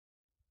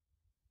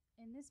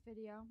In this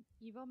video,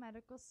 Evo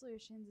Medical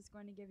Solutions is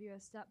going to give you a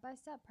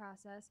step-by-step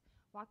process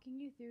walking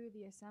you through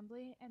the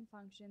assembly and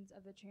functions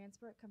of the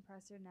Transport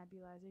Compressor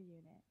Nebulizer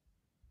Unit.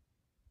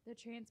 The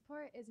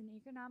Transport is an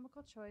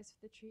economical choice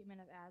for the treatment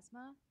of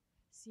asthma,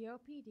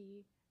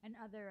 COPD, and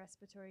other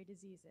respiratory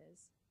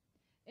diseases.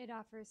 It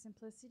offers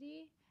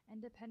simplicity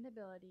and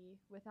dependability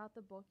without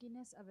the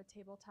bulkiness of a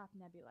tabletop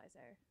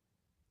nebulizer.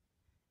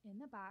 In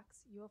the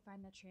box, you will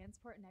find the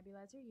Transport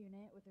Nebulizer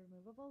Unit with a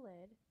removable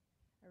lid,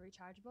 a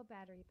rechargeable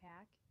battery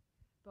pack,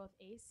 both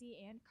AC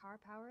and car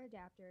power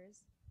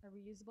adapters, a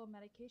reusable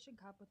medication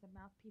cup with a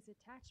mouthpiece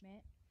attachment,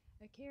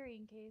 a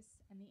carrying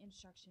case, and the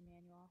instruction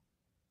manual.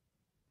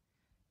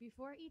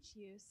 Before each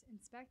use,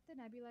 inspect the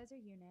nebulizer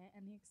unit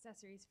and the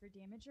accessories for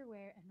damage or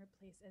wear and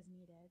replace as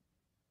needed.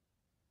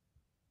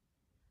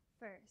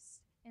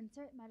 First,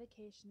 insert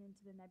medication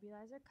into the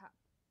nebulizer cup.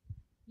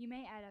 You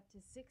may add up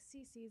to 6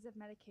 cc's of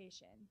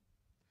medication.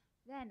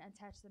 Then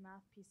attach the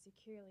mouthpiece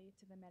securely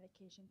to the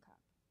medication cup.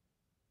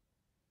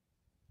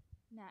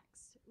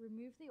 Next,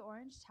 remove the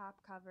orange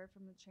top cover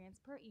from the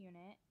transport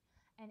unit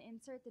and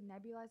insert the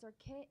nebulizer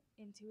kit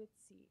into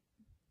its seat.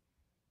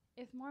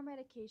 If more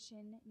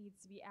medication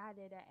needs to be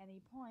added at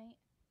any point,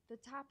 the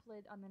top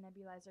lid on the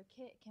nebulizer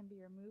kit can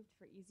be removed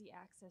for easy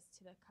access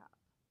to the cup.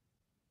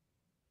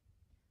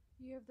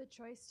 You have the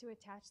choice to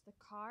attach the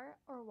car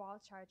or wall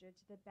charger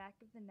to the back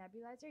of the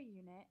nebulizer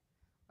unit,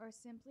 or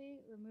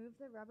simply remove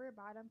the rubber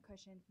bottom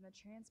cushion from the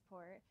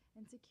transport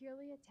and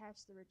securely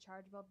attach the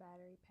rechargeable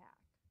battery pack.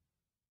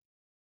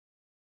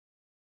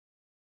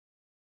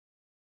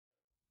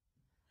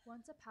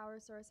 Once a power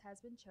source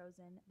has been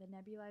chosen, the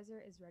nebulizer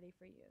is ready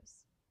for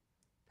use.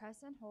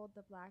 Press and hold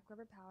the black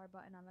rubber power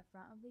button on the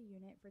front of the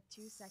unit for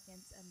 2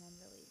 seconds and then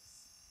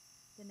release.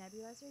 The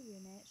nebulizer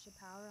unit should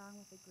power on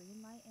with a green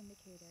light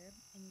indicator,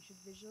 and you should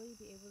visually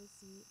be able to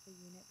see the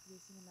unit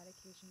producing a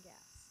medication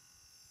gas.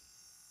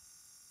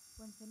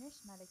 When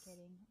finished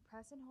medicating,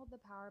 press and hold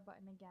the power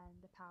button again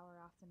to power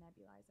off the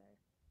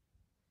nebulizer.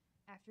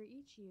 After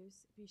each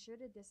use, be sure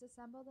to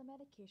disassemble the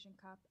medication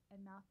cup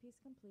and mouthpiece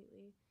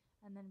completely,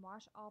 and then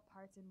wash all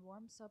parts in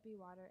warm soapy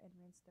water and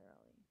rinse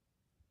thoroughly.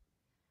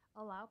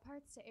 Allow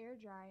parts to air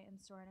dry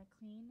and store in a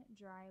clean,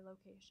 dry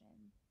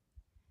location.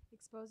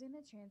 Exposing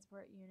the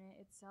transport unit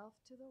itself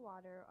to the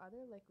water or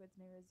other liquids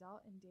may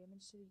result in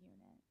damage to the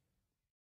unit.